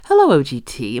Hello, OG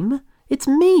team. It's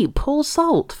me, Paul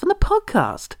Salt, from the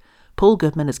podcast. Paul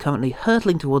Goodman is currently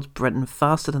hurtling towards Britain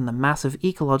faster than the massive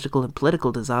ecological and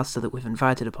political disaster that we've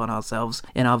invited upon ourselves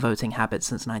in our voting habits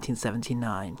since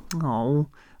 1979. Oh,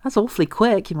 that's awfully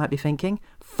quick, you might be thinking.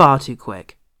 Far too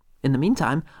quick. In the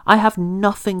meantime, I have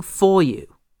nothing for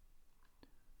you.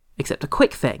 Except a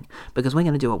quick thing, because we're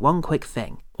going to do one quick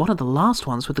thing. One of the last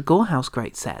ones with the Gorehouse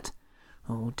Grate set.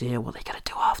 Oh dear, what are they going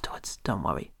to do afterwards? Don't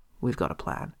worry, we've got a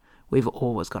plan. We've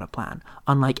always got a plan.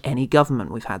 Unlike any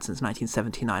government we've had since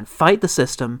 1979. Fight the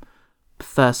system.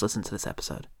 First, listen to this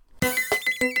episode.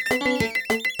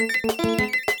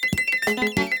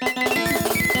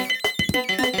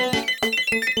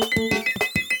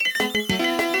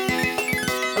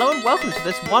 Hello and welcome to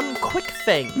this one quick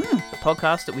thing. The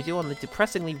podcast that we do on the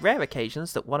depressingly rare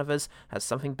occasions that one of us has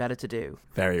something better to do.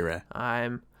 Very rare.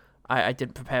 I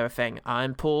didn't prepare a thing.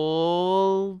 I'm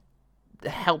Paul...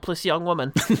 helpless young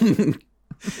woman.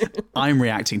 I'm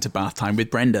reacting to bath time with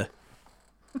Brenda.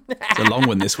 It's a long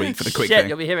one this week for the quick thing.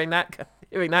 You'll be hearing that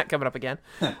coming up again.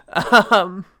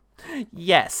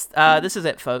 Yes, this is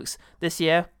it, folks. This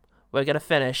year, we're going to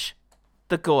finish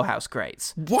the Gorehouse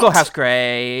Grades. What? Gorehouse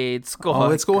Grades. It's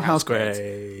Gorehouse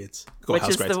Grades. Which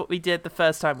is what we did the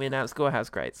first time we announced Gorehouse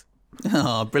Grades.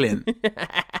 Oh, brilliant.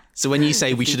 So when you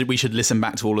say we should listen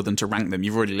back to all of them to rank them,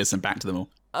 you've already listened back to them all.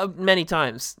 Many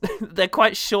times. They're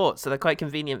quite short, so they're quite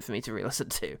convenient for me to re-listen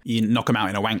to. You knock them out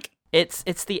in a wank. It's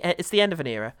the end of an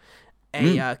era,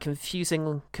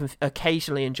 confusing,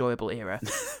 occasionally enjoyable era.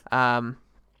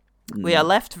 We are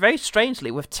left very strangely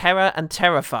with terror and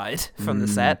terrified from the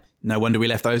set. No wonder we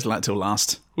left those till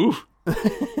last. Ooh.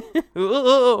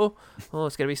 Oh,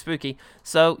 it's gonna be spooky.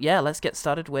 So yeah, let's get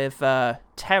started with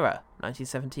Terror,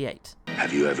 1978.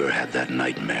 Have you ever had that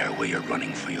nightmare where you're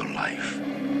running for your life?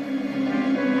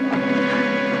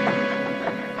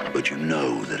 But you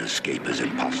know that escape is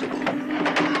impossible.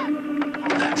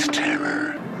 That's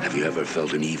terror. Have you ever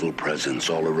felt an evil presence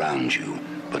all around you,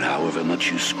 but however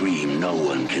much you scream, no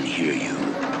one can hear you?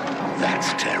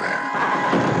 That's terror.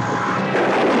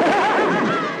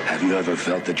 Have you ever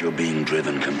felt that you're being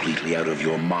driven completely out of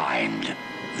your mind?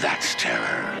 That's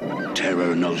terror.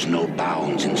 Terror knows no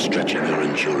bounds in stretching your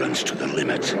endurance to the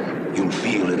limit. You'll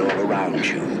feel it all around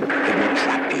you. It will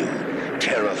trap you,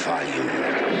 terrify you.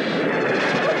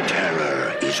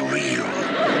 Terror is real.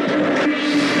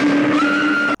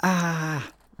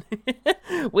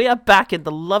 We are back in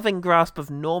the loving grasp of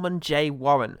Norman J.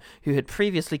 Warren, who had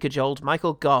previously cajoled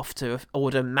Michael Gough to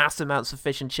order mass amounts of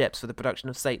fish and chips for the production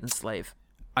of Satan's Slave.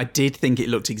 I did think it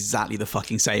looked exactly the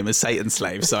fucking same as Satan's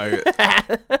Slave, so...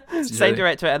 Same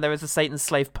director, and there is a Satan's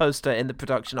Slave poster in the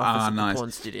production office of the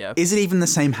porn studio. Is it even the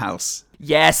same house?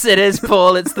 Yes, it is,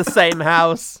 Paul. It's the same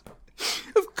house.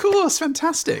 Of course,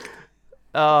 fantastic.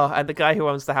 Oh, and the guy who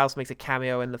owns the house makes a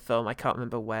cameo in the film. I can't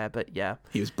remember where, but yeah.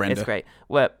 He was Brenda. It's great.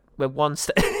 We're one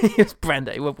step... He was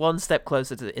Brenda. We're one step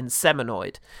closer to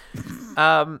Inseminoid.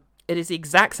 It is the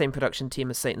exact same production team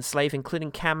as Satan's Slave,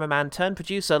 including cameraman turned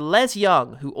producer Les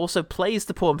Young, who also plays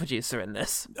the porn producer in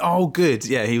this. Oh, good.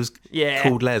 Yeah, he was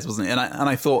called Les, wasn't he? And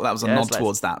I thought that was a nod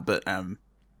towards that, but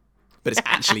it's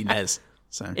actually Les.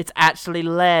 So it's actually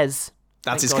Les.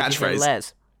 That's his catchphrase.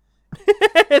 Les.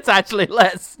 It's actually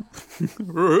Les.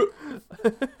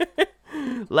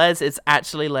 Les, it's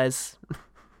actually Les.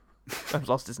 I've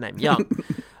lost his name. Young.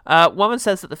 Woman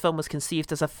says that the film was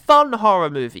conceived as a fun horror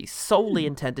movie, solely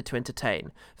intended to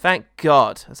entertain. Thank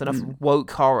God. That's enough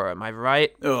woke horror, am I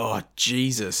right? Oh,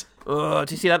 Jesus. Oh,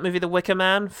 do you see that movie, The Wicker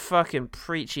Man? Fucking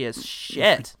preachy as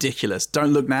shit. Ridiculous.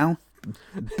 Don't Look Now?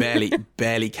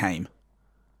 Barely came.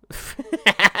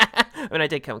 I mean, I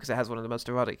did come because it has one of the most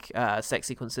erotic sex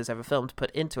sequences ever filmed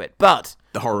put into it, but...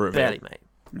 The horror of barely, it. mate.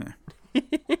 Yeah.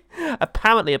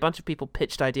 Apparently, a bunch of people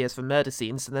pitched ideas for murder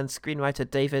scenes, and then screenwriter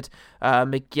David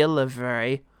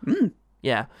McGillivray,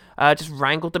 just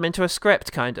wrangled them into a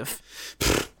script, kind of.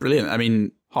 Brilliant. I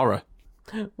mean, horror.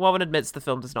 Warren admits the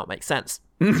film does not make sense.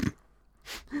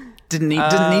 Didn't need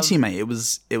to, mate. It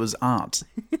was art.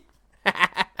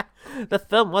 The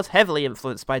film was heavily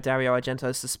influenced by Dario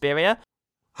Argento's Suspiria.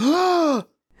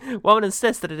 Warren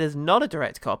insists that it is not a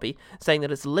direct copy, saying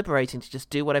that it's liberating to just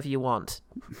do whatever you want.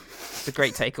 It's a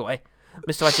great takeaway.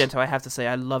 Mr. Argento, I have to say,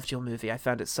 I loved your movie. I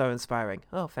found it so inspiring.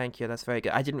 Oh, thank you. That's very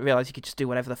good. I didn't realize you could just do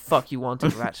whatever the fuck you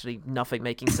wanted with actually nothing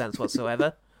making sense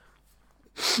whatsoever.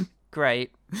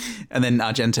 Great. And then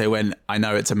Argento went, I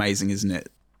know it's amazing, isn't it?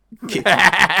 Keep.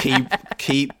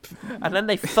 And then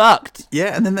they fucked.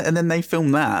 Yeah, and then they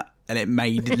filmed that, and it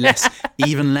made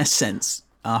even less sense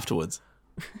afterwards.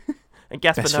 And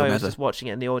Gaspar Noé was just watching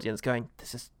it in the audience going,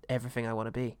 this is everything I want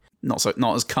to be. Not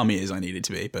as cummy as I needed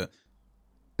to be, but...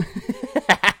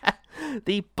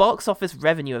 The box office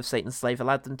revenue of Satan's Slave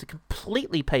allowed them to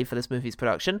completely pay for this movie's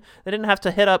production. They didn't have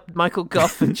to hit up Michael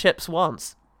Gough and Chips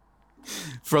once.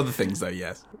 For other things, though,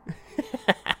 yes.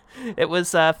 It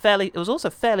was also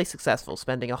fairly successful,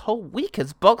 spending a whole week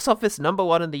as box office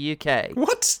 #1 in the UK.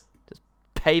 What? Just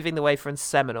paving the way for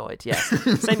Inseminoid, yes.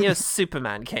 Same year as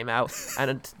Superman came out,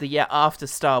 and the year after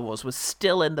Star Wars was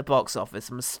still in the box office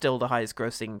and was still the highest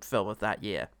grossing film of that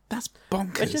year. That's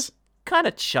bonkers. Which is kind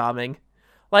of charming.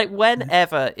 Like,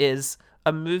 whenever is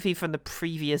a movie from the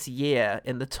previous year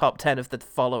in the top 10 of the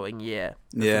following year?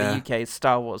 Yeah. For the UK,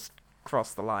 Star Wars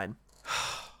crossed the line.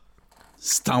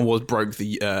 Star Wars broke the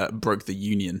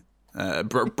union,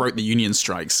 broke the union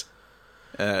strikes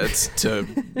to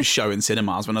show in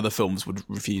cinemas when other films would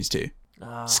refuse to.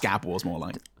 Scab Wars, more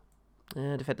like.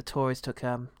 In fact, the Tories took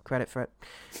credit for it.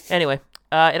 Anyway,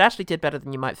 it actually did better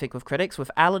than you might think with critics, with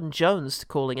Alan Jones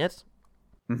calling it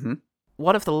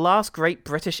one of the last great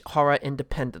British horror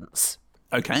independents.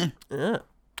 Okay. Yeah.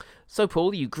 So,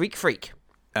 Paul, you Greek freak.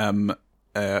 I'll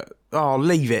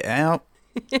leave it out.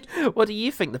 What do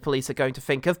you think the police are going to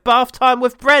think of Bath Time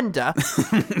with Brenda?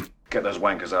 Get those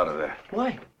wankers out of there.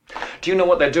 Why? Do you know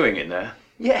what they're doing in there?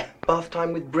 Yeah, Bath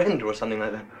Time with Brenda or something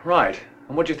like that. Right.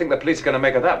 And what do you think the police are going to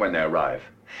make of that when they arrive?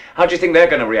 How do you think they're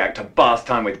going to react to Bath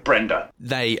Time with Brenda?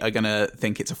 They are going to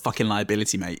think it's a fucking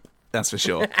liability, mate. That's for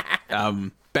sure.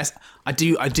 I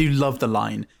do love the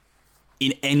line,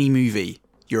 in any movie,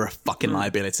 you're a fucking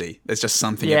liability. There's just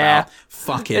something about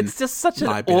fucking It's just such an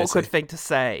awkward thing to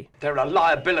say. They're a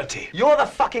liability. You're the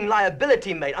fucking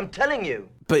liability, mate, I'm telling you.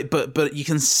 But you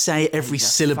can say every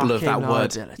syllable of that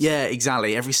word. Yeah,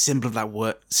 exactly. Every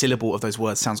syllable of those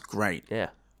words sounds great.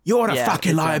 Yeah. You're a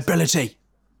fucking liability.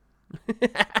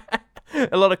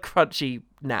 A lot of crunchy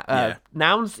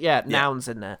nouns. Yeah, nouns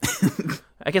in there.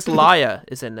 I guess liar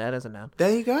is in there. There's a noun.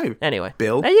 There you go. Anyway.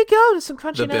 Bill. There you go. There's some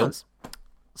crunchy Bill. nouns.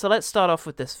 So let's start off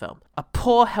with this film. A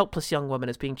poor, helpless young woman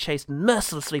is being chased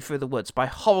mercilessly through the woods by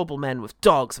horrible men with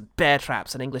dogs and bear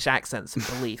traps and English accents and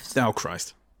beliefs. Oh,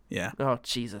 Christ. Yeah. Oh,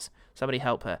 Jesus. Somebody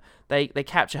help her. They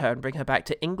capture her and bring her back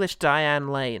to English Diane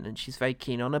Lane, and she's very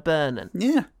keen on a burning.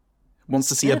 Yeah. Wants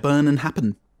to see a burning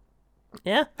happen.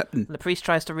 Yeah. And the priest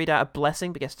tries to read out a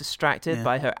blessing, but gets distracted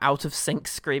by her out-of-sync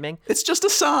screaming. It's just a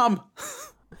psalm.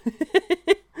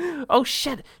 Oh,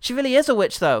 shit. She really is a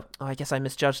witch, though. Oh, I guess I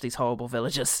misjudged these horrible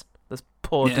villagers. Those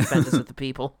poor defenders of the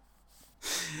people.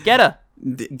 Get her.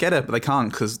 Get her, but they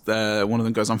can't because one of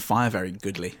them goes on fire very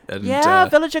goodly. And,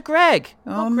 villager Greg.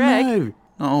 Oh, Greg. No.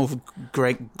 Oh,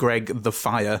 Greg the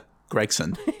Fire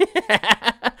Gregson.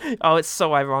 Oh, it's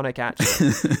so ironic,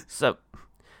 actually. So,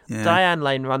 Diane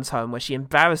Lane runs home where she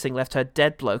embarrassingly left her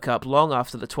dead bloke up long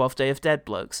after the 12th Day of Dead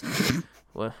Blokes.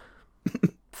 Well,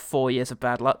 4 years of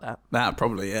bad luck, that. That,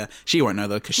 probably, yeah. She won't know,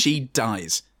 though, because she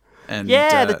dies. And,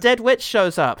 the dead witch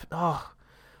shows up. Oh,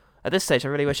 at this stage, I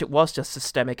really wish it was just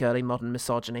systemic early modern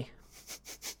misogyny.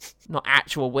 Not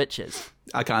actual witches.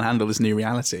 I can't handle this new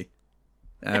reality.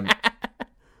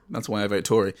 That's why I vote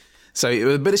Tory.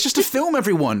 So, but it's just a film,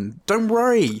 everyone. Don't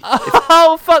worry.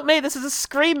 Oh, fuck me. This is a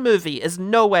Scream movie. It's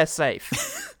nowhere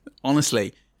safe.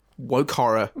 Honestly, woke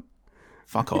horror.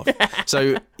 Fuck off.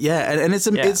 So, yeah, and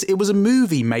it was a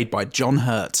movie made by John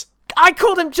Hurt. I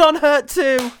called him John Hurt,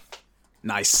 too.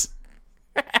 Nice.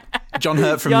 John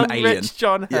Hurt from Young, Alien. Rich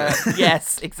John Hurt. Yeah.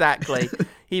 Yes, exactly.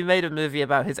 He made a movie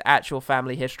about his actual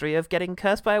family history of getting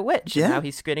cursed by a witch, and now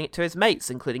he's screening it to his mates,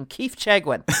 including Keith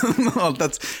Chegwin.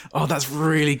 that's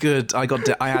really good. I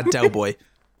had Del Boy.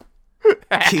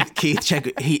 Keith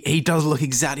Chegwin. He does look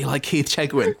exactly like Keith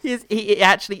Chegwin. He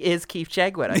actually is Keith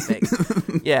Chegwin, I think.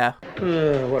 Yeah.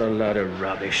 What a load of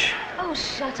rubbish. Oh,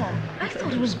 shut up. I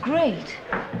thought it was great.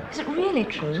 Is it really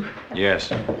true?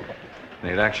 Yes.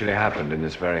 It actually happened in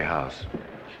this very house.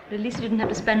 But at least you didn't have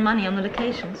to spend money on the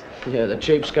locations. Yeah, the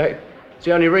cheapskate. It's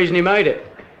the only reason he made it.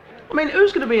 I mean,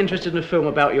 who's going to be interested in a film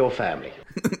about your family?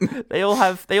 They all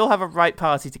have a right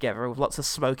party together with lots of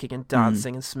smoking and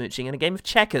dancing and smooching and a game of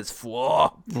checkers.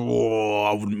 Oh,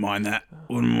 I wouldn't mind that.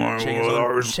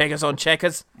 Checkers on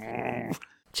checkers.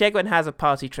 Chegwin has a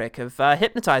party trick of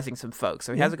hypnotizing some folks,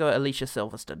 so he has a go at Alicia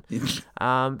Silverstone.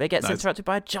 They get interrupted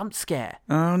by a jump scare.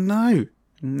 Oh, no.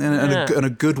 And a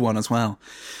good one as well.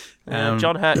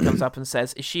 John Hurt comes up and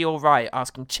says, "Is she all right?"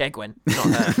 asking Chegwin, not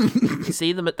her. You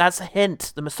see, that's a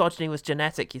hint. The misogyny was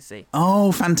genetic, you see.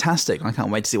 Oh, fantastic. I can't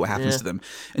wait to see what happens to them.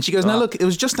 And she goes, "No, look, it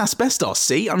was just asbestos.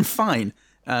 See, I'm fine."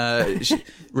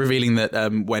 Revealing that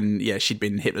when she'd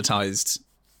been hypnotized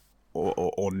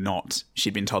or not,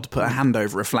 she'd been told to put her hand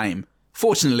over a flame.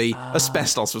 Fortunately,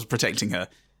 asbestos was protecting her.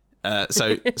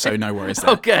 So no worries there.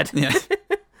 Oh, good. Yeah.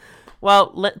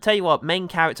 Well, tell you what, main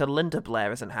character Linda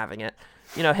Blair isn't having it.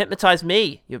 You know, hypnotise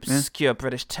me, you obscure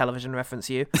British television reference,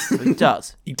 you. But he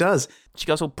does. He does. She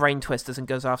goes all brain twisters and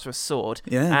goes after a sword.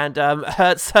 Yeah. And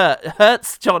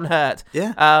hurts John Hurt.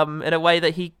 Yeah. In a way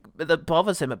that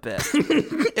bothers him a bit.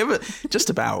 Just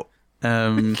about. He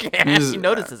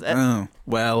notices it. Oh,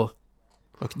 well,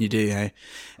 what can you do, eh?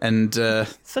 And so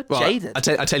jaded. I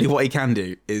tell you what he can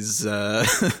do is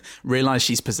realise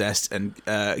she's possessed and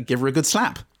give her a good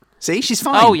slap. See, she's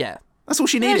fine. Oh yeah, that's all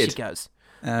she needed. There she goes.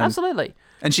 Absolutely.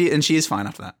 And she is fine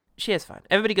after that. She is fine.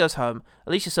 Everybody goes home.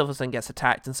 Alicia Silverstone gets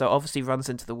attacked, and so obviously runs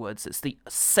into the woods. It's the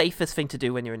safest thing to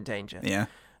do when you're in danger. Yeah.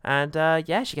 And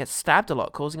she gets stabbed a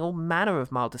lot, causing all manner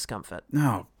of mild discomfort.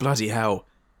 Oh, bloody hell!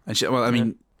 And she's not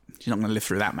going to live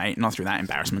through that, mate. Not through that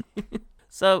embarrassment.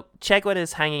 So Chegwin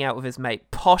is hanging out with his mate,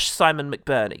 posh Simon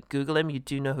McBurney. Google him. You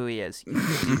do know who he is. You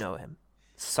do know him.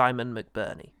 Simon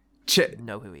McBurney. You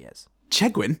know who he is.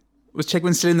 Chegwin? Was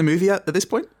Chegwin still in the movie at this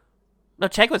point? No,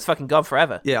 Chegwin's fucking gone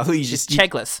forever. Yeah, I thought He's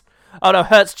Chegless. Oh no,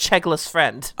 Hurt's Chegless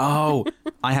friend. Oh,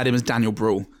 I had him as Daniel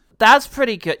Bruhl. That's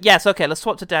pretty good. Yes, okay, let's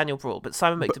swap to Daniel Bruhl. But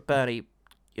Simon McBurney,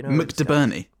 you know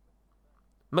McBurney?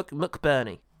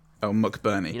 McBurney. Oh,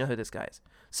 McBurney. You know who this guy is.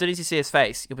 As soon as you see his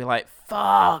face, you'll be like,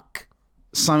 fuck.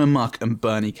 Simon Muck and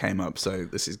Bernie came up, so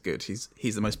this is good. He's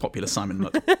the most popular Simon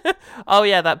Muck. Oh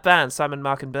yeah, that band, Simon,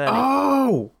 Mark and Bernie.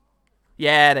 Oh!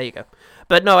 Yeah, there you go.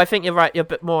 But no, I think you're right. You're a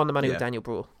bit more on the money with Daniel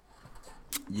Bruhl.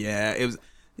 Yeah, it was.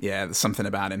 Yeah, there's something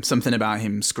about him. Something about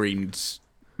him screamed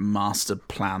master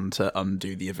plan to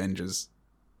undo the Avengers.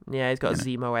 Yeah, he's got a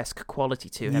Zemo-esque quality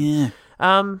to him.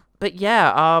 Yeah. But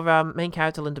yeah, our main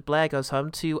character Linda Blair goes home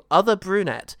to other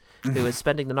brunette who is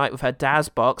spending the night with her Daz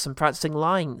box and practicing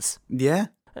lines. Yeah.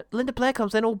 Linda Blair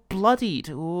comes in all bloodied.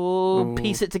 Ooh,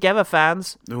 piece it together,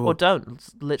 fans. Ooh. Or don't.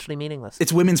 It's literally meaningless.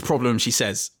 It's women's problem, she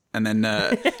says. And then,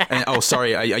 oh,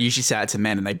 sorry, I usually say it to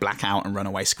men and they black out and run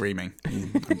away screaming.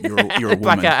 You're a woman.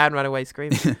 Black out and run away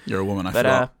screaming. You're a woman, I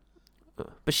forgot.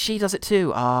 But she does it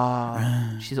too.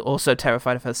 She's also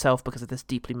terrified of herself because of this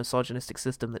deeply misogynistic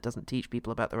system that doesn't teach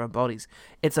people about their own bodies.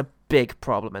 It's a big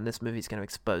problem, and this movie's going to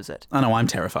expose it. I know, I'm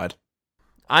terrified.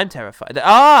 I'm terrified.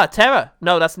 Terror!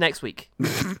 No, that's next week.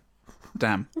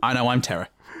 Damn, I know I'm terror.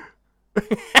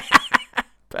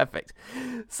 Perfect.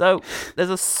 So, there's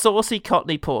a saucy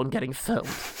Cockney porn getting filmed,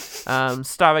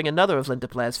 starring another of Linda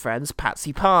Blair's friends,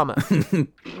 Patsy Palmer.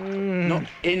 Not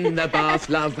in the bath,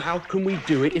 love. How can we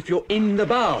do it if you're in the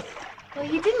bath? Well,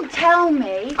 you didn't tell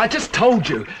me. I just told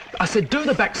you. I said do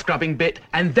the back scrubbing bit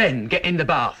and then get in the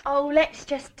bath. Oh, let's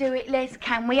just do it, Les,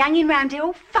 can we? Hanging round here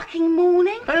all fucking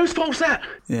morning? And whose fault's that?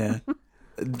 Yeah.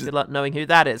 Good luck knowing who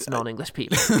that is, non-English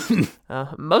people.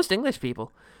 Most English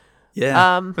people.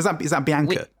 Yeah. Is that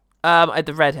Bianca?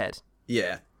 The redhead.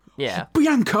 Yeah. Yeah.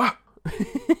 Bianca.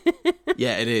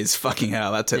 Yeah, it is. Fucking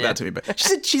hell. That took me back.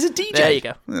 She's a DJ. There you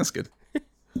go. That's good.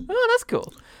 Oh, that's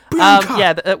cool.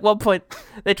 Bianca. At one point,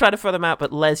 they try to throw them out,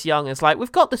 but Les Young is like,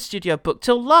 we've got the studio booked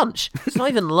till lunch. It's not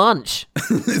even lunch.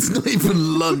 It's not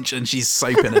even lunch, and she's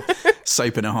soaping a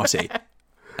hottie.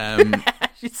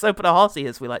 She's soaping a hottie,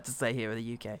 as we like to say here in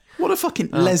the UK. What a fucking...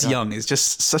 Les Young is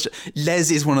just such a... Les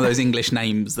is one of those English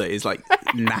names that is like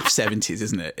naff 70s,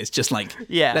 isn't it? It's just like,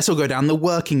 let's all go down the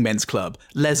working men's club.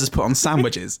 Les has put on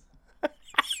sandwiches.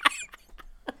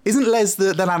 Isn't Les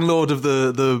the landlord of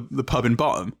the pub in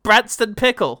Bottom? Branston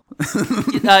Pickle.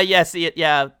 Yes,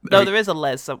 yeah. No, there is a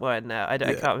Les somewhere in there. I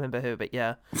can't remember who, but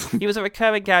yeah. He was a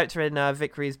recurring character in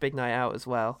Vickery's Big Night Out as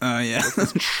well. Oh, yeah.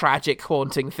 This tragic,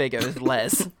 haunting figure is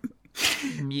Les.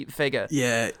 Mute figure.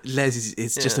 Yeah, Les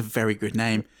is just a very good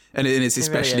name. And it's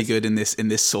especially really good in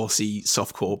this saucy,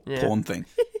 softcore porn thing.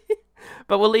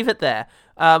 But we'll leave it there.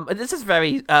 This is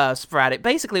very sporadic.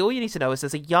 Basically, all you need to know is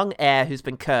there's a young heir who's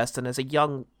been cursed, and there's a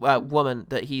young woman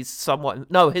that he's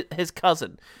somewhat... No, his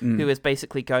cousin, who is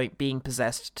basically being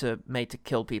possessed made to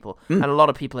kill people. And a lot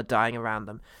of people are dying around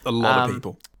them. A lot of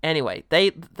people. Anyway,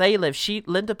 they live...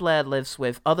 Linda Blair lives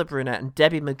with other brunette and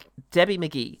Debbie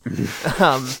McGee.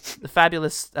 The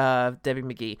fabulous Debbie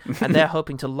McGee. And they're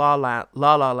hoping to La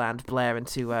La Land Blair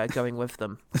into going with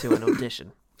them to an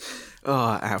audition. Oh,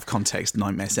 out of context,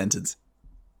 nightmare sentence.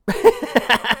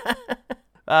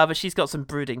 But she's got some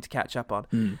brooding to catch up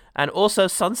on. And also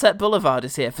Sunset Boulevard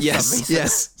is here for some reason.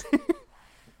 Yes.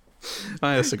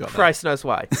 I also got that. Christ knows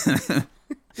why.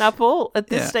 Now, Paul, at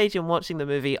this stage in watching the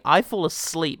movie, I fall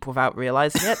asleep without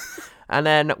realizing it. And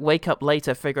then wake up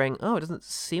later figuring, it doesn't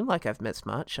seem like I've missed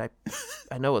much. I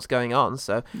know what's going on.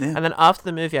 So, And then after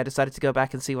the movie, I decided to go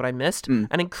back and see what I missed.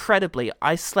 And incredibly,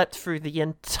 I slept through the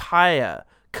entire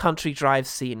Country Drive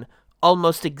scene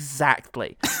Almost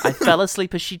exactly. I fell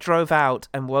asleep as she drove out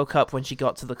and woke up when she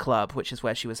got to the club, which is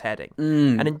where she was heading.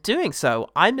 And in doing so,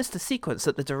 I missed a sequence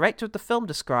that the director of the film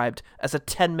described as a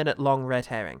 10-minute long red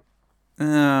herring.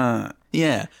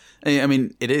 Yeah. I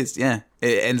mean, it is, yeah.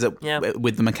 It ends up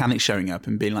with the mechanic showing up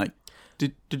and being like,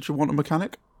 did you want a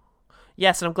mechanic?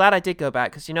 Yes, and I'm glad I did go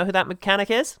back, because you know who that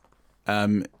mechanic is?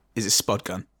 Is it Spud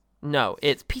Gun? No,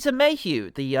 it's Peter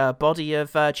Mayhew, the body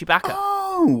of Chewbacca.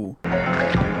 Oh!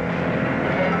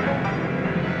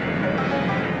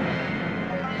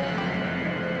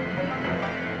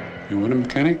 You want a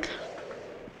mechanic?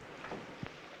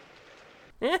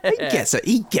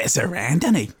 He gets around,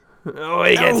 doesn't he? Oh,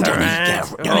 he gets around.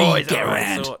 He get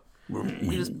around.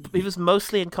 He was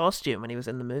mostly in costume when he was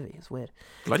in the movie. It's weird.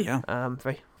 Bloody hell.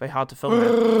 Very, very hard to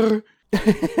film.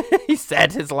 He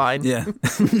said his line. Yeah.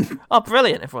 Oh,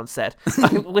 brilliant, everyone said.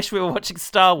 I wish we were watching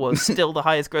Star Wars, still the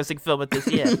highest grossing film of this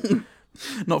year.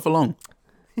 Not for long.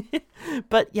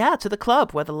 But yeah, to the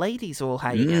club where the ladies are all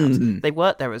hanging out. They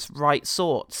work there as right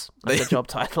sorts, as the job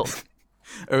title.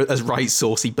 As right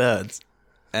saucy birds.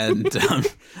 And,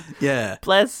 yeah.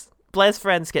 Blair's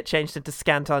friends get changed into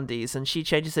scant undies, and she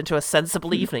changes into a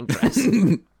sensible evening dress.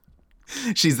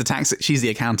 She's the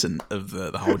accountant of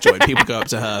the whole joint. People go up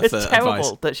to her it's for terrible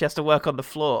advice. That she has to work on the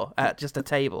floor at just a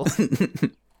table.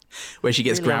 Where she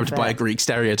gets Really grabbed by a unfair. Greek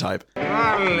stereotype.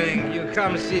 Darling, you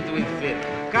come sit with Phil.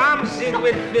 Come sit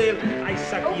with Phil. I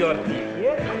suck your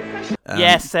teeth.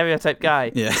 Yes, stereotype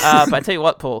guy. Yeah. But I tell you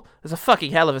what, Paul, there's a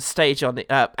fucking hell of a stage on the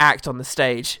act on the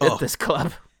stage at this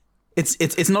club.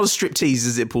 It's not a striptease,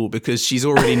 is it, Paul? Because she's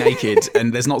already naked,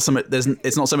 and it's not so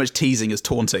much teasing as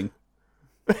taunting.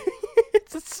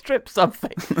 It's a strip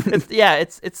something.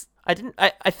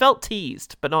 I felt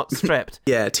teased, but not stripped.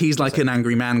 Yeah, teased like an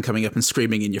angry man coming up and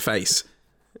screaming in your face.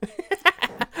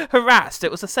 Harassed.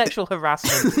 It was a sexual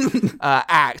harassment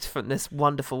act from this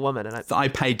wonderful woman, and That I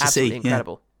paid to see.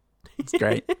 Incredible. It's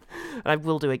great. And I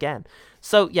will do again.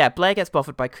 So yeah, Blair gets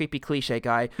bothered by creepy cliche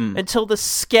guy until the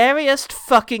scariest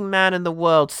fucking man in the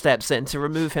world steps in to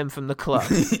remove him from the club.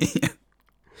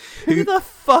 Who the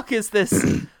fuck is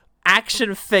this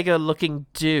action figure looking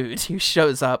dude who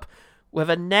shows up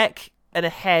with a neck and a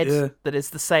head that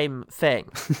is the same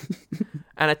thing,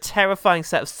 and a terrifying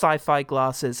set of sci-fi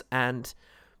glasses, and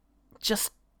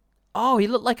just he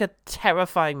looked like a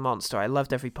terrifying monster. I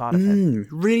loved every part of it.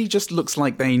 Really just looks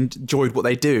like they enjoyed what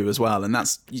they do as well, and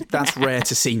that's rare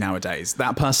to see nowadays.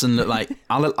 That person that, like,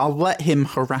 I'll let him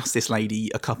harass this lady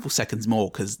a couple seconds more,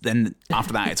 because then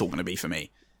after that it's all going to be for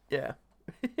me. Yeah.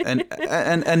 And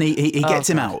he gets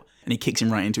him out, and he kicks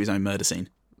him right into his own murder scene.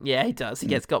 Yeah, he does. He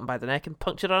gets gotten by the neck and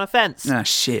punctured on a fence. Ah,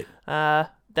 shit.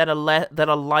 Then a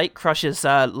light crushes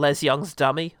Les Young's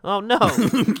dummy. Oh no.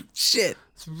 Shit.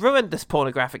 It's ruined this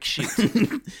pornographic shoot.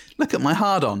 Look at my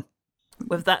hard-on.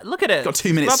 With that, look at it. Got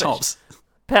 2 minutes tops.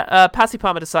 Patsy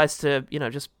Palmer decides to,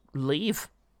 just leave.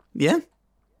 Yeah.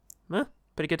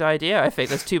 Pretty good idea, I think.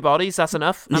 There's 2 bodies. That's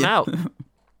enough. I'm out.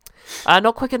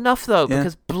 Not quick enough, though,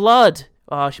 because blood.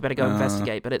 Oh, she better go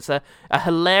investigate. But it's a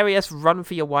hilarious Run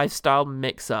for Your Wife style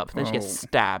mix-up. Then she gets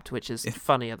stabbed, which is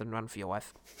funnier than Run for Your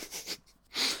Wife.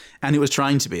 And it was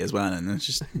trying to be as well, and it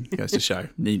just goes to show.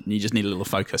 You just need a little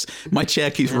focus. My chair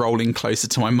keeps rolling closer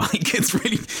to my mic. It's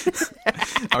really...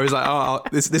 I was like,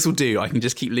 this will do. I can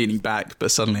just keep leaning back. But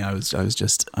suddenly I was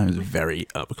very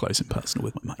up close and personal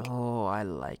with my mic. Oh, I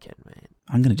like it, man.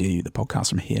 I'm going to do the podcast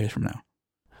from here from now.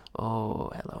 Oh,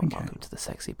 hello and welcome to the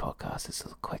Sexy Podcast. This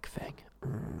is a quick thing.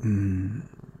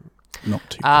 Not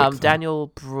too quick, Daniel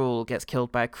Bruhl gets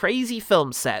killed by a crazy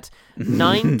film set.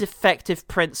 9 defective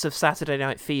prints of Saturday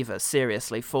Night Fever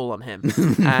seriously fall on him.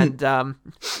 And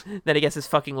then he gets his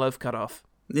fucking loaf cut off.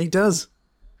 He does.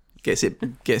 Gets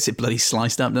it bloody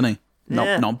sliced up, doesn't he?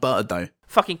 Not buttered, though.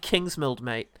 Fucking Kingsmill,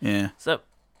 mate. Yeah. So,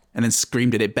 and then Scream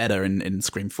did it better in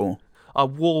Scream 4. I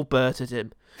wall-burted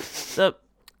him. So...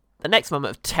 The next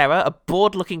moment of terror, a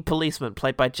bored-looking policeman,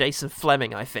 played by Jason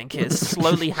Fleming, I think, is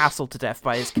slowly hassled to death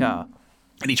by his car.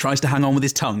 And he tries to hang on with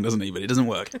his tongue, doesn't he? But it doesn't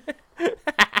work.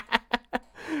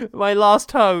 My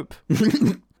last hope.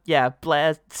 Yeah,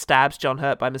 Blair stabs John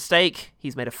Hurt by mistake.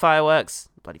 He's made of fireworks.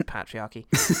 Bloody patriarchy.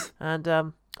 And,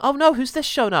 oh no, who's this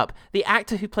shown up? The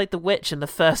actor who played the witch in the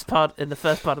first part of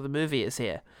the movie is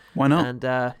here. Why not?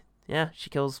 And, yeah,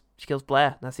 she kills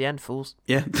Blair. That's the end, fools.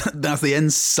 Yeah, that's the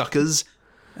end, suckers.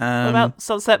 What about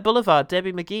Sunset Boulevard,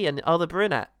 Debbie McGee and Alda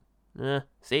Brunette?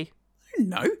 See?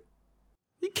 No.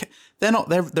 They're not.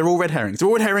 They're all red herrings. They're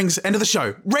all red herrings. End of the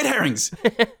show. Red herrings.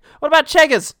 What about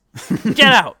Cheggers?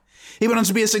 Get out. He went on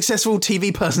to be a successful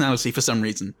TV personality for some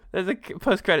reason. There's a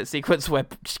post-credit sequence where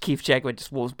Keith Chegwin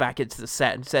just walks back into the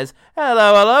set and says,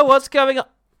 hello, what's going on?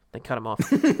 They cut him off.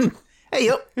 Hey,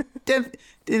 up! Didn't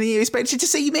you expect to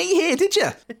see me here, did you?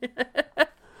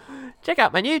 Check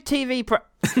out my new TV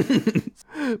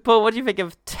Paul, what do you think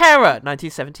of Terror,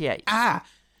 1978?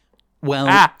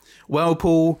 Well,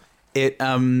 Paul,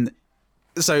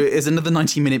 so it's another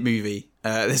 90-minute movie.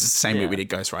 This is the same week we did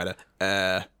Ghost Rider.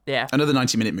 Yeah. Another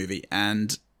 90-minute movie,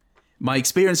 and my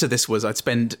experience of this was I'd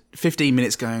spend 15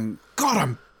 minutes going, God,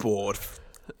 I'm bored.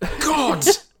 God,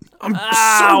 I'm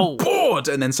so bored.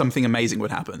 And then something amazing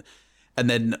would happen. And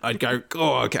then I'd go,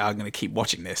 oh, okay, I'm going to keep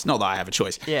watching this. Not that I have a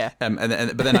choice. Yeah.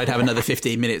 But then I'd have another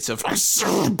 15 minutes of, I'm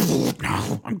so bored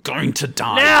now. I'm going to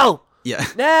die. Now! Yeah.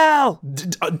 Now!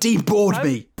 De-bored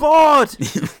me. Bored!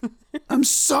 I'm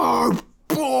so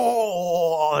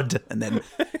bored. And then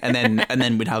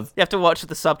we'd have... You have to watch with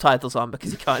the subtitles on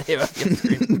because you can't hear up your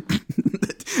screen.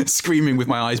 Screaming with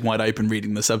my eyes wide open,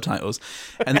 reading the subtitles.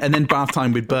 And then bath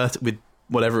time with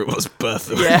whatever it was,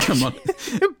 Bertha. Yeah. Come on.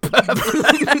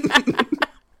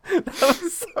 That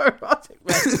was so erotic,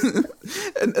 man.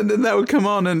 and then that would come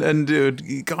on and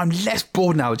dude, God, I'm less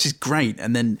bored now, which is great.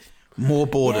 And then more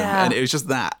boredom. Yeah. And it was just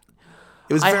that.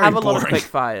 It was I very have a boring. lot of quick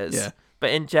fires. Yeah.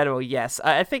 But in general, yes.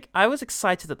 I think I was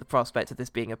excited at the prospect of this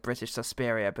being a British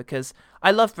Suspiria because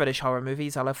I love British horror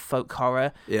movies. I love folk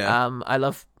horror. Yeah. I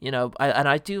love, and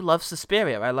I do love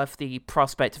Suspiria. I love the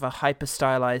prospect of a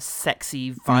hyper-stylized,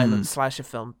 sexy, violent slasher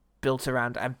film built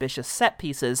around ambitious set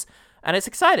pieces. And it's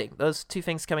exciting, those two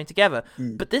things coming together.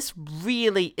 But this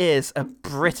really is a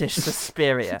British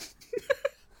Suspiria.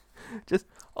 Just,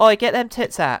 get them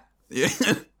tits out. Yeah.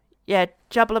 Yeah,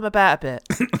 jubble them about a bit.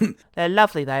 They're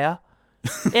lovely, they are.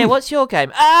 Yeah, what's your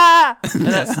game? Ah!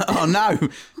 Oh, no.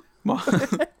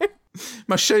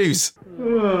 My shoes.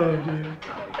 Oh,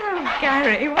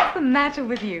 Gary, what's the matter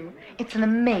with you? It's an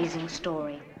amazing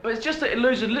story. But it's just that it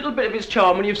loses a little bit of its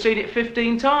charm when you've seen it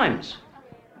 15 times.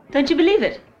 Don't you believe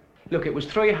it? Look, it was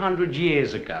 300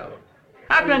 years ago.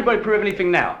 How can anybody prove anything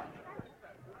now?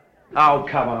 Oh,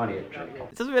 come on, you drink.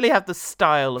 It doesn't really have the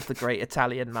style of the great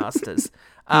Italian masters.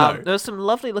 No. There's some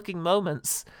lovely looking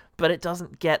moments, but it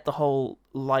doesn't get the whole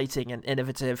lighting and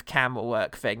innovative camera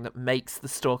work thing that makes the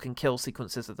stalk and kill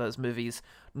sequences of those movies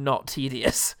not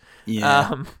tedious.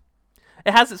 Yeah.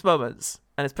 It has its moments,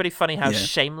 and it's pretty funny how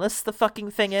shameless the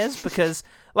fucking thing is, because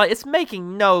it's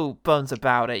making no bones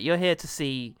about it. You're here to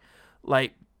see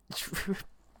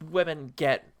women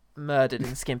get murdered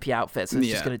in skimpy outfits, so it's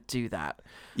just going to do that.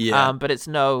 Yeah. But it's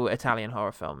no Italian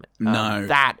horror film. No.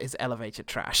 That is elevated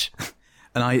trash.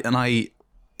 And I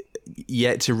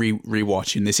yet to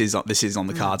rewatch, and this is on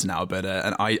the cards now, but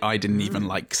and I didn't even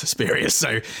like Suspiria,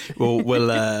 so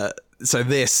we'll so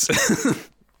this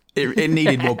it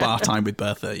needed more bath time with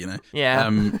Bertha, Yeah.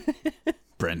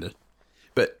 Brenda.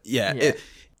 But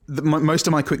most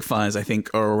of my quick fires, I think,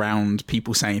 are around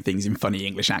people saying things in funny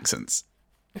English accents.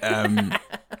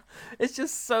 It's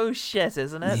just so shit,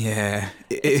 isn't it? Yeah.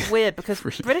 It's weird because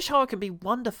really... British horror can be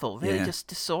wonderful, really just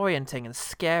disorienting and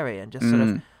scary and just sort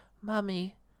of,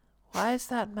 Mummy, why is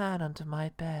that man under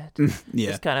my bed?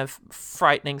 This kind of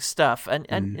frightening stuff.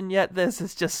 And yet this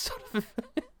is just sort of...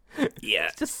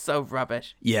 it's just so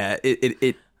rubbish. Yeah,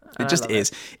 it just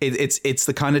is. It's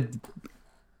the kind of...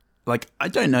 I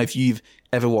don't know if you've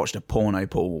ever watched a porno,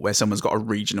 Paul, where someone's got a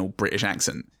regional British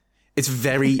accent. It's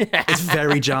very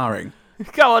jarring.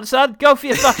 Go on, son. Go for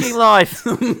your fucking life.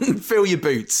 Fill your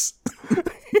boots.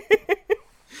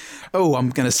 Oh, I'm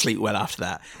going to sleep well after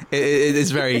that. It is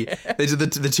very...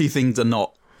 The two things are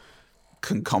not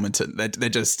concomitant. They're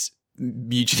just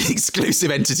mutually exclusive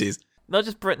entities. Not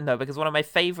just Britain, though, because one of my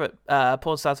favourite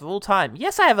porn stars of all time,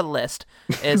 yes, I have a list,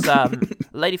 is a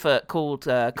lady called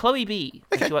Chloe B.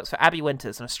 Okay. She works for Abby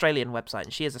Winters, an Australian website,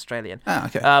 and she is Australian. Ah,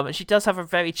 okay. And she does have a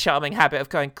very charming habit of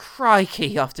going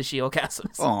crikey after she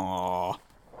orgasms. Aww.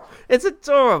 It's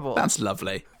adorable. That's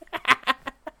lovely.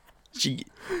 She...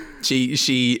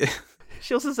 She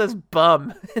also says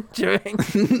bum during...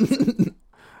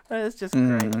 It's just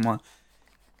great.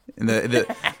 And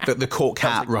the cork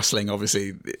hat rustling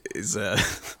obviously is oh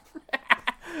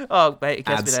mate, it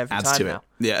gets me there every adds time to now. it.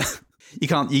 Yeah. You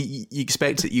can't you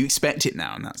expect it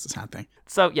now, and that's the sad thing.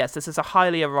 So yes, this is a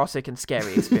highly erotic and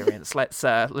scary experience. Let's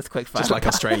quick fire. Just like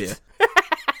Australia.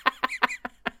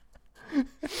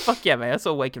 Fuck yeah, mate, that's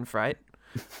all wake and fright.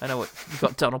 I know what you've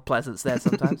got Donald Pleasance there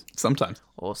sometimes. Sometimes.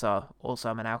 Also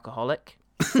I'm an alcoholic.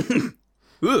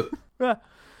 All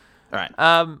right.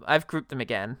 I've grouped them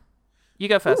again. You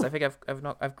go first. I think I've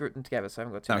grouped them together, so I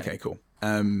haven't got too many. Okay, cool.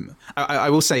 I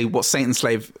will say what Saint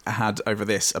Slave had over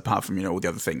this, apart from all the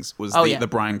other things, was the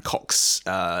Brian Cox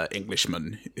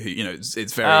Englishman. Who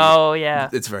it's very. Oh yeah.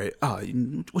 It's very.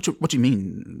 What do you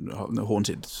mean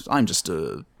haunted? I'm just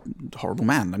a horrible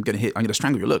man. I'm gonna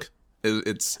strangle you. Look.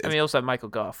 It's also Michael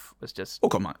Gough was just.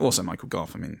 Also Michael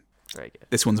Gough. I mean, very good.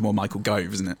 This one's more Michael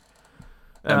Gove, isn't it?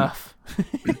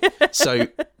 So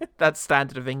that's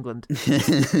standard of England.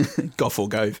 Gough or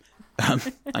Gove. I'm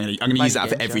going to use that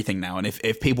for everything now. And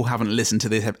if people haven't listened to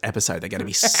this episode, they're going to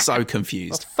be so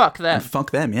confused. Well, fuck them. And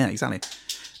fuck them. Yeah, exactly.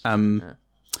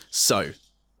 So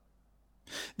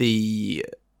at the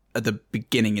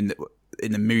beginning in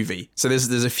the movie, so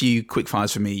there's a few quick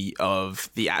fires for me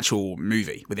of the actual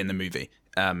movie within the movie.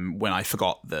 When I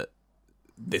forgot that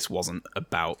this wasn't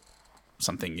about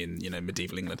something in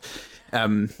medieval England.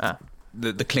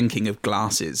 The clinking of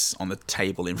glasses on the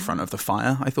table in front of the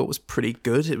fire I thought was pretty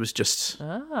good. It was just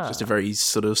a very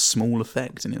sort of small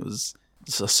effect, and it was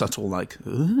just a subtle like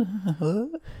nice.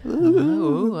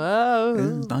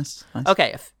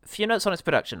 Okay, a few notes on its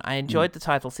production. I enjoyed the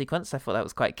title sequence. I thought that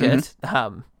was quite good,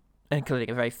 including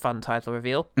a very fun title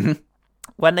reveal.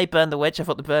 When they burn the witch, I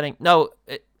thought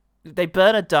they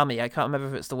burn a dummy. I can't remember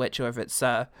if it's the witch or if it's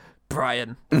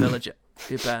Brian, the villager,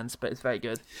 who burns, but it's very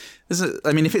good.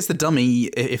 If it's the dummy,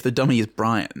 if the dummy is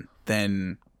Brian,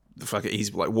 then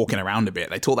he's like walking around a bit.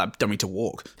 They taught that dummy to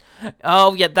walk.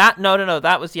 Oh yeah, that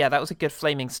was a good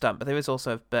flaming stunt, but there is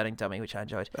also a burning dummy, which I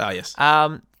enjoyed. Ah, yes.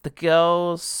 The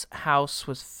girl's house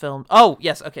was filmed. Oh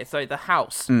yes, okay. Sorry, the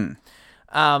house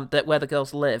that where the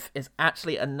girls live is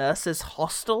actually a nurses'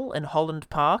 hostel in Holland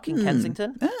Park in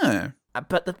Kensington. Yeah.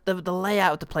 But the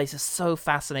layout of the place is so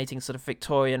fascinating, sort of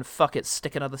Victorian. Fuck it,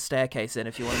 stick another staircase in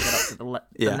if you want to get up to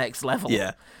the next level,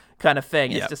 kind of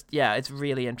thing. It's just it's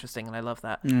really interesting, and I love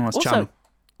that. Also, charming.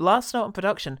 Last note on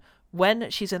production: when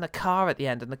she's in a car at the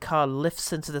end and the car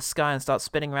lifts into the sky and starts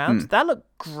spinning around, that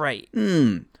looked great.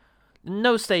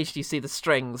 No stage do you see the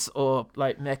strings or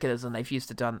like mechanism they've used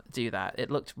to do that.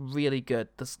 It looked really good.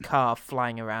 This car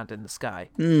flying around in the sky,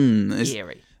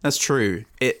 eerie. That's true.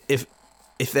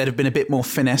 If there'd have been a bit more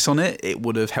finesse on it, it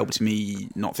would have helped me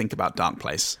not think about Dark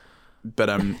Place. But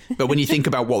when you think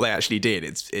about what they actually did,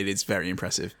 it is very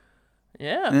impressive.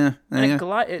 Yeah.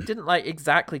 It didn't like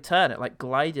exactly turn. It like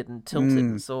glided and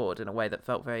tilted the sword in a way that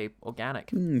felt very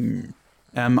organic.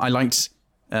 I liked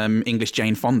English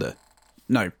Jane Fonda.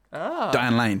 No,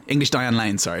 Diane Lane. English Diane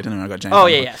Lane. Sorry, I don't know where I got Jane. Oh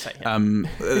Fonda. Sorry.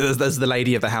 There's the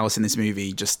lady of the house in this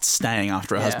movie just staying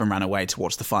after her husband ran away to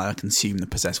watch the fire consume the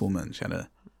possessed woman. She had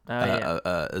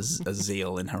a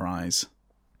zeal in her eyes.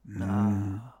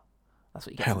 That's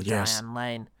what you get from Diane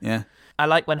Lane. Yeah. I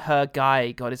like when her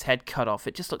guy got his head cut off.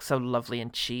 It just looks so lovely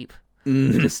and cheap.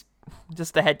 Just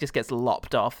the head just gets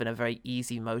lopped off in a very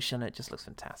easy motion. It just looks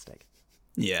fantastic.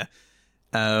 Yeah.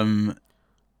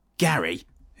 Gary,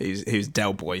 who's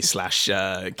Del Boy slash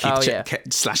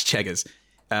slash Cheggers.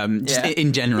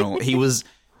 In general, he was.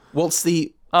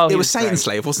 It was Saint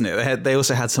Slave, wasn't it? They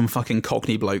also had some fucking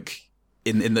Cockney bloke.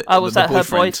 Was that her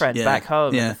boyfriend back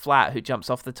home in the flat who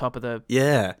jumps off the top of the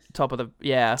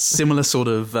similar sort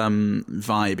of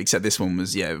vibe, except this one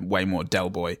was way more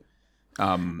Del Boy.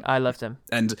 I loved him,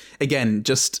 and again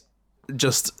just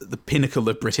the pinnacle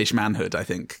of British manhood, I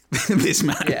think. This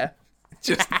man,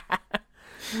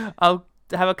 I'll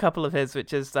have a couple of his,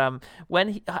 which is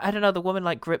when I don't know, the woman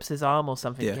like grips his arm or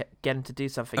something to get him to do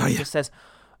something. He just says,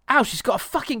 "Ow, she's got a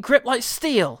fucking grip like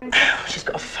steel." She's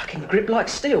got a fucking grip like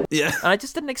steel. Yeah. And I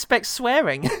just didn't expect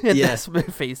swearing in this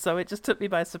movie, so it just took me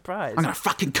by surprise. I'm going to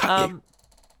fucking cut you.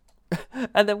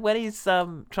 And then when he's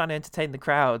trying to entertain the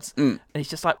crowds, and he's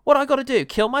just like, "What do I got to do?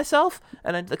 Kill myself?"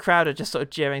 And then the crowd are just sort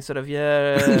of jeering, sort of,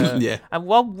 yeah. And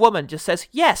one woman just says,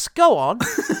 "Yes, go on."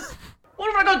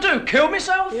 What have I got to do? Kill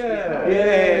myself?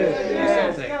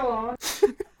 Yes, go on.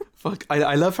 Fuck,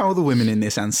 I love how all the women in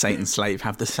this and Saint Slave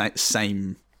have the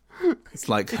same. It's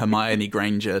like Hermione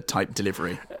Granger type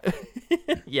delivery.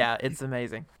 Yeah, it's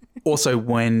amazing. Also,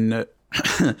 when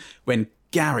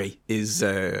Gary is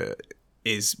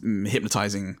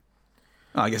hypnotizing,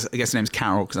 I guess her name's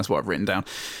Carol because that's what I've written down.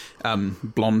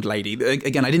 Blonde lady.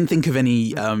 Again, I didn't think of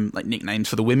any like nicknames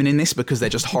for the women in this because they're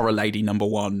just horror lady number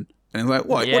one. And like,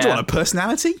 what? What do you want, a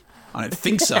personality? I don't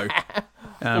think so.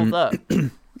 We'll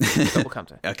come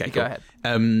to it. Okay, Go ahead.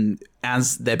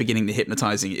 As they're beginning the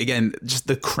hypnotizing, again, just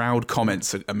the crowd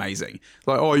comments are amazing.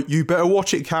 Like, "Oh, you better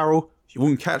watch it, Carol. You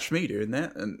wouldn't catch me doing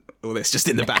that," and all this just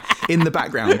in the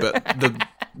background. But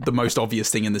the most obvious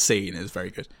thing in the scene is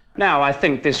very good. Now, I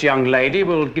think this young lady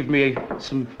will give me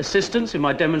some assistance in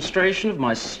my demonstration of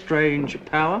my strange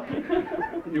power.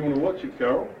 You want to watch it,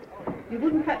 Carol? You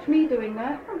wouldn't catch me doing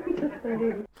that.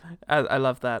 I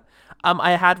love that.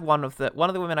 I had one of the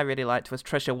women I really liked was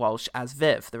Trisha Walsh as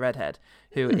Viv, the redhead,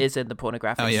 who is in the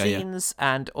pornographic scenes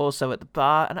and also at the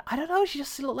bar. And I don't know, she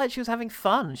just looked like she was having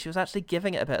fun. She was actually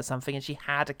giving it a bit of something, and she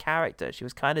had a character. She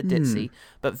was kind of ditzy,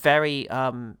 but very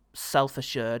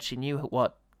self-assured. She knew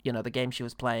what the game she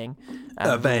was playing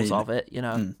and the rules of it.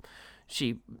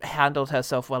 She handled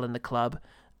herself well in the club,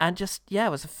 and just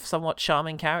was a somewhat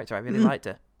charming character. I really liked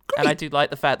her. Great. And I do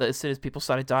like the fact that as soon as people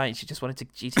started dying, she just wanted to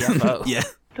GTFO. Yeah.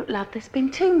 Look, love, there's been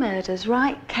 2 murders,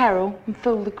 right? Carol and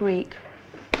Phil the Greek.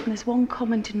 And there's one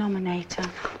common denominator.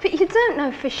 But you don't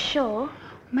know for sure.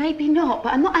 Maybe not,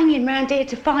 but I'm not hanging around here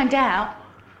to find out.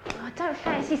 I don't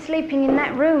fancy sleeping in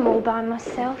that room all by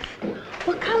myself.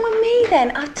 Well, come with me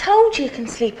then. I told you can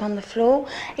sleep on the floor.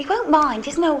 He won't mind.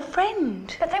 He's an old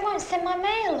friend. But they won't send my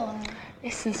mail on.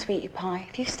 Listen, sweetie pie,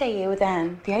 if you stay here with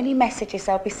Anne, the only messages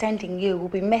they'll be sending you will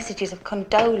be messages of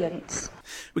condolence.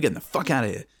 We're getting the fuck out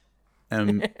of here.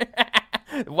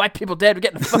 White people dead, we're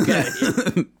getting the fuck out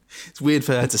of here. It's weird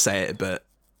for her to say it, but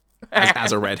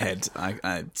as a redhead,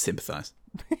 I sympathise.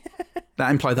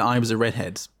 That implied that I was a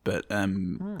redhead, but I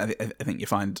think you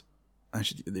find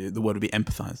actually the word would be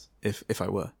empathise if I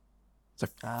were.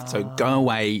 So go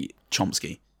away,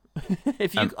 Chomsky.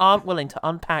 If you aren't willing to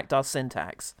unpack our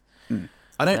syntax.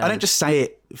 I don't just say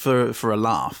it for a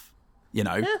laugh,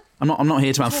 I'm not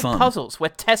here to have fun. Puzzles, we're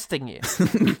testing you.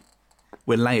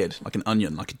 We're layered like an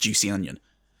onion, like a juicy onion.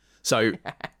 So,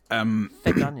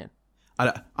 thick onion.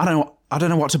 I don't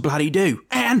know what to bloody do.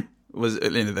 Anne was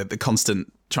the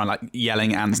constant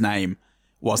yelling Anne's name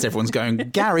whilst everyone's going,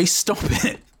 Gary, stop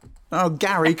it. Oh,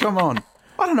 Gary, come on.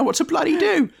 I don't know what to bloody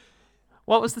do.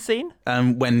 What was the scene?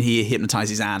 When he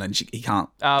hypnotises Anne and he can't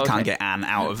get Anne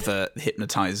out of the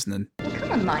hypnotised. And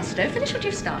Come on, Maestro, finish what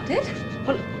you've started.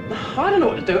 Well, I don't know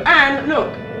what to do. Anne,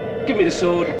 look, give me the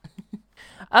sword.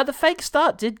 The fake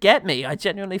start did get me. I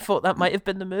genuinely thought that might have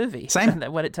been the movie. Same. And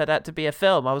then when it turned out to be a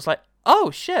film, I was like, oh,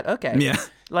 shit, okay. Yeah.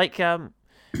 Like,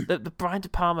 the Brian De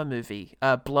Palma movie,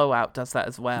 Blowout, does that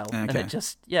as well. Okay. And it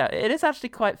just, it is actually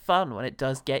quite fun when it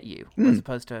does get you, as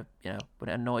opposed to, when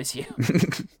it annoys you.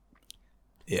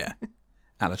 Yeah.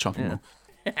 At a chopping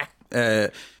wall.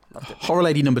 Horror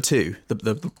Lady number 2,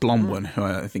 the blonde one, who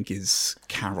I think is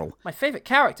Carol. My favourite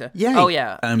character? Yeah. Oh,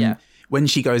 yeah. When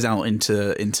she goes out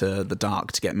into the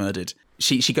dark to get murdered,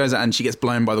 she goes out and she gets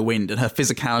blown by the wind, and her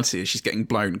physicality as she's getting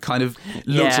blown kind of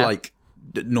looks like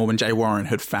Norman J. Warren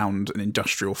had found an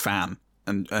industrial fan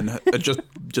and had just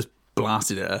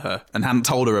blasted it at her and hadn't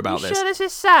told her about this. Sure this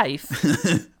is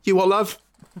safe? You what, love?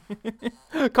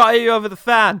 Can't hear you over the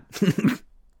fan.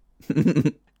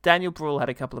 Daniel Bruhl had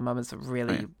a couple of moments that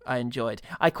really I enjoyed.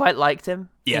 I quite liked him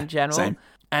in general. Same.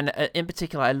 And in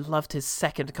particular, I loved his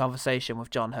second conversation with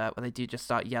John Hurt, where they do just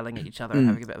start yelling at each other and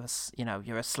having a bit of a,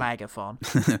 you're a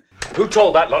slagathon. Who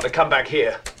told that lot to come back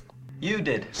here? You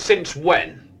did. Since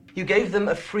when? You gave them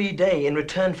a free day in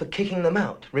return for kicking them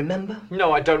out, remember?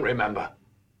 No, I don't remember.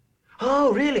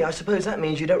 Oh, really? I suppose that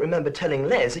means you don't remember telling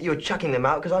Les that you were chucking them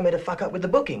out because I made a fuck up with the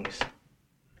bookings.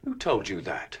 Who told you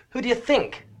that? Who do you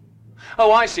think?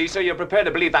 Oh, I see. So you're prepared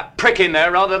to believe that prick in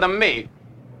there rather than me.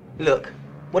 Look,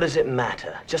 what does it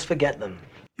matter? Just forget them.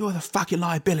 You're the fucking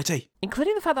liability.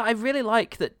 Including the fact that I really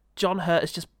like that John Hurt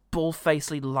is just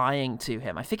bald-facedly lying to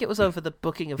him. I think it was over the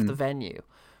booking of the venue.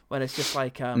 When it's just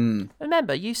like,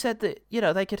 remember, you said that,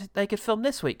 they could film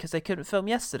this week because they couldn't film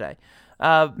yesterday.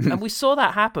 And we saw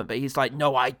that happen, but he's like,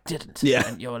 no, I didn't. Yeah.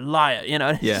 And you're a liar, And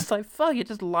it's just like, fuck, you're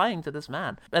just lying to this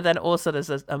man. And then also there's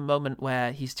a moment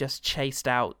where he's just chased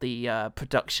out the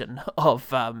production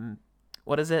of,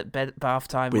 what is it? Bath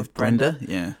Time with Brenda?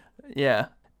 Yeah. Yeah.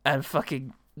 And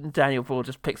fucking Daniel Bruhl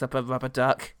just picks up a rubber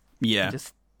duck. Yeah. And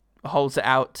just holds it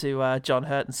out to John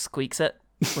Hurt and squeaks it.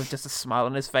 With just a smile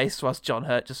on his face, whilst John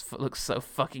Hurt just looks so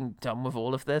fucking dumb with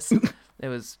all of this. It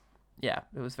was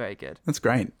very good. That's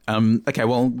great. Okay,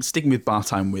 well, sticking with Bath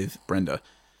Time with Brenda,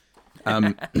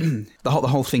 the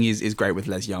whole thing is great with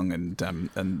Les Young and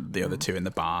the other two in the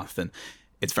bath, and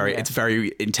it's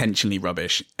very intentionally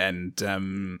rubbish. And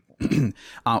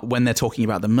when they're talking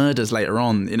about the murders later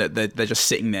on, they're just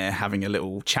sitting there having a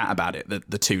little chat about it.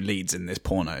 The two leads in this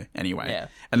porno, anyway.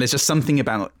 And there's just something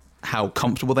about how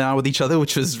comfortable they are with each other,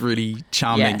 which was really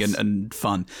charming and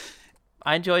fun.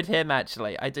 I enjoyed him,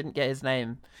 actually. I didn't get his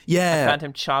name. Yeah. I found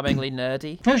him charmingly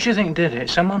nerdy. Who do you think did it?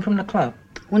 Someone from the club?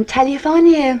 Wouldn't tell you if I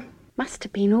knew. Must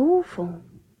have been awful.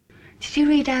 Did you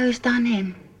read how he's done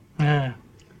him? Yeah.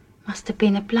 Must have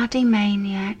been a bloody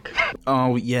maniac.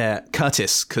 Oh, yeah.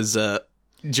 Curtis, because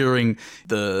during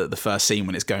the first scene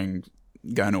when it's going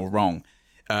all wrong,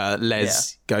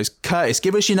 Les goes, Curtis,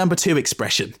 give us your number 2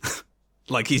 expression.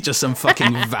 Like he's just some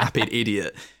fucking vapid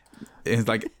idiot. It's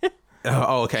like,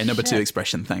 oh, okay, number 2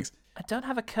 expression, thanks. I don't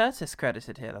have a Curtis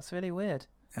credited here. That's really weird.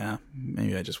 Yeah,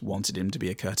 maybe I just wanted him to be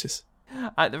a Curtis.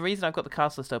 The reason I've got the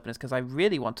cast list open is because I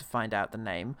really want to find out the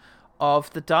name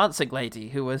of the dancing lady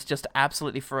who was just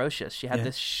absolutely ferocious. She had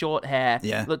this short hair,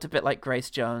 looked a bit like Grace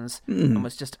Jones, and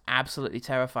was just absolutely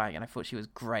terrifying, and I thought she was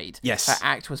great. Yes. Her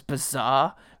act was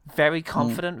bizarre, very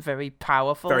confident, very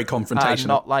powerful. Very confrontational.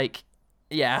 Not like...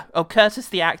 Yeah. Oh, Curtis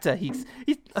the actor. He's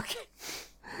okay.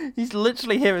 He's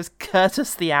literally here as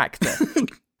Curtis the actor.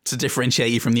 To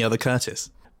differentiate you from the other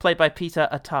Curtis. Played by Peter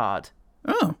Attard.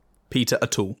 Oh, Peter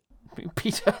O'Toole.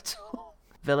 Peter O'Toole.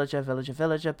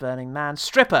 Villager, Burning Man,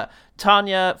 Stripper,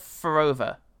 Tanya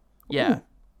Farova. Yeah. Ooh.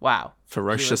 Wow.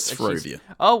 Ferocious Farovia.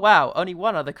 Oh, wow. Only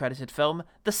one other credited film,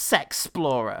 The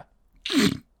Sexplorer.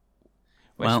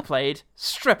 Where she played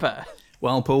Stripper.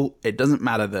 Well, Paul, it doesn't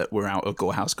matter that we're out of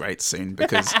Gorehouse Greats soon,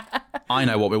 because I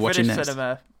know what we're watching next.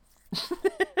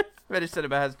 British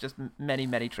cinema has just many,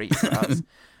 many treats for us.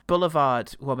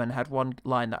 Boulevard Woman had one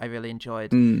line that I really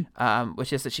enjoyed,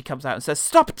 which is that she comes out and says,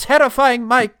 "Stop terrifying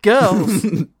my girls!"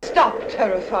 Stop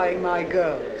terrifying my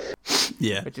girls.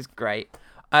 Yeah. Which is great.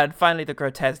 And finally, the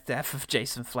grotesque death of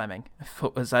Jason Fleming. I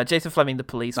thought was Jason Fleming, the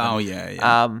policeman. Oh,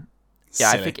 yeah.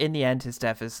 I think in the end, his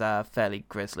death is fairly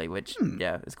grisly, which,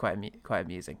 is quite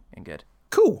amusing and good.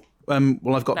 Cool.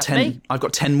 Well, I've got That's 10. Me. I've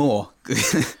got 10 more.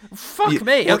 Fuck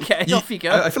me. Okay, off you go.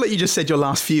 I feel like you just said your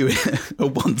last few at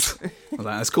once. I was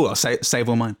like, that's cool. I'll save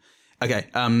all mine. Okay.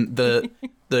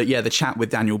 The chat with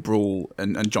Daniel Bruhl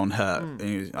and John Hurt.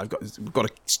 We've got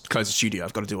to close the studio.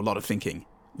 I've got to do a lot of thinking.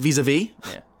 Vis-a-vis.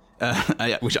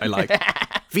 Yeah. Which I like.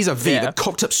 Vis-a-vis, the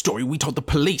cocked up story we told the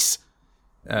police.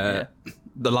 The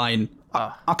line,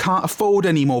 I can't afford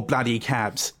any more bloody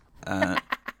cabs.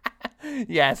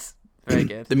 Yes. Very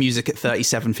good. The music at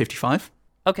 37:55.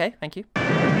 Okay, thank you.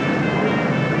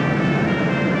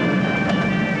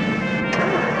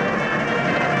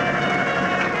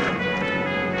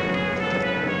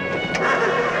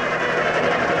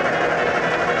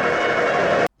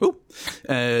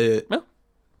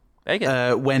 Very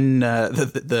good. When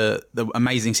the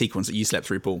amazing sequence that you slept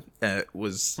through, Paul,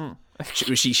 was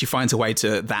she finds her way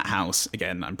to that house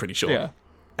again. I'm pretty sure. Yeah.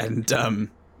 And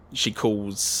she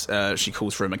calls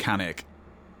for a mechanic,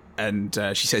 and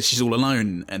she says she's all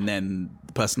alone, and then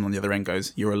the person on the other end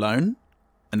goes, "You're alone?"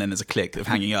 And then there's a click of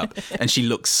hanging up, and she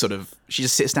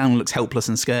just sits down and looks helpless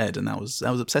and scared, and that was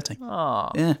upsetting. Oh,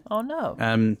 yeah. Oh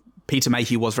no. Peter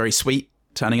Mayhew was very sweet,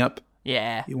 turning up.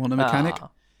 Yeah. You want a mechanic?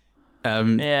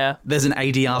 Yeah. There's an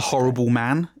ADR horrible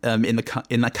man in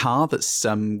the car that's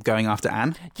going after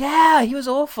Anne. Yeah, he was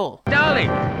awful. Darling,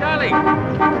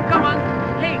 come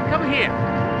on. Hey, come here.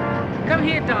 Come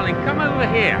here, darling. Come over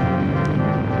here.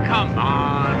 Come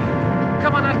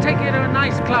on, I'll take you to a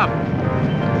nice club.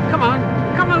 Come on,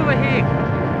 come over here.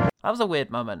 That was a weird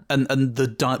moment. And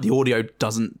the audio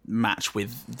doesn't match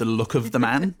with the look of the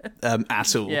man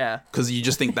at all. Yeah. Because you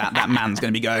just think that man's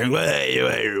going to be going,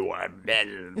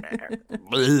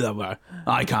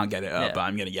 I can't get it up, but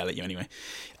I'm going to yell at you anyway.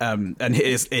 And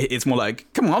it's more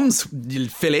like, come on,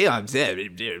 Philly, I'll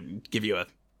give you a...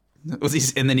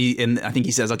 And then I think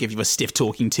he says, I'll give you a stiff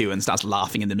talking to, and starts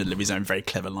laughing in the middle of his own very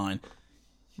clever line.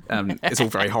 It's all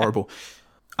very horrible.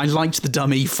 I liked the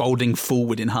dummy folding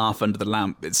forward in half under the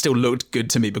lamp. It still looked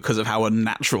good to me because of how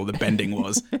unnatural the bending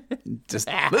was. Just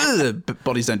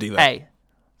bodies don't do that. Hey,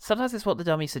 sometimes it's what the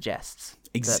dummy suggests.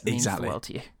 That means exactly. The world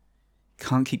to you.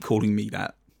 Can't keep calling me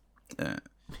that.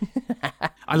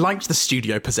 I liked the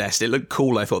studio possessed. It looked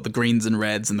cool. I thought the greens and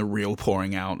reds and the reel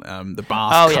pouring out, the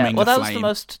bath coming. Well, that flame. was the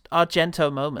most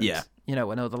Argento moment. Yeah. You know,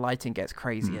 when all the lighting gets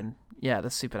crazy and the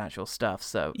supernatural stuff.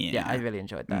 So yeah, I really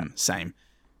enjoyed that. Same.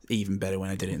 Even better when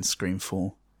I did it in Scream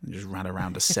 4. I just ran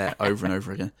around a set over and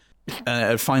over again.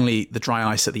 Finally, the dry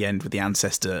ice at the end with the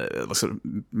ancestor sort of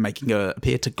making her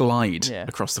appear to glide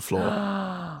across the floor.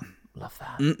 Love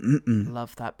that. Mm-mm-mm.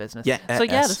 Love that business. Yeah.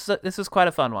 So this was quite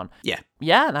a fun one. Yeah.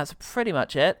 Yeah, that's pretty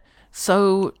much it.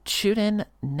 So tune in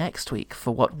next week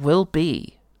for what will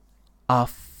be our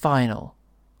final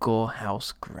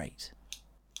Gorehouse Great.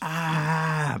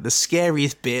 The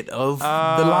scariest bit of the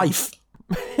life.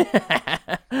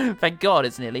 Thank God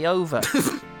it's nearly over.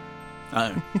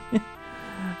 Oh.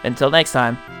 Until next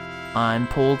time, I'm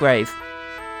Paul Grave.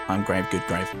 I'm Grave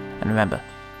Goodgrave. And remember,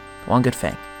 one good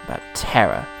thing about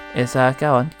terror is,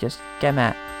 go on, just get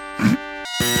mad.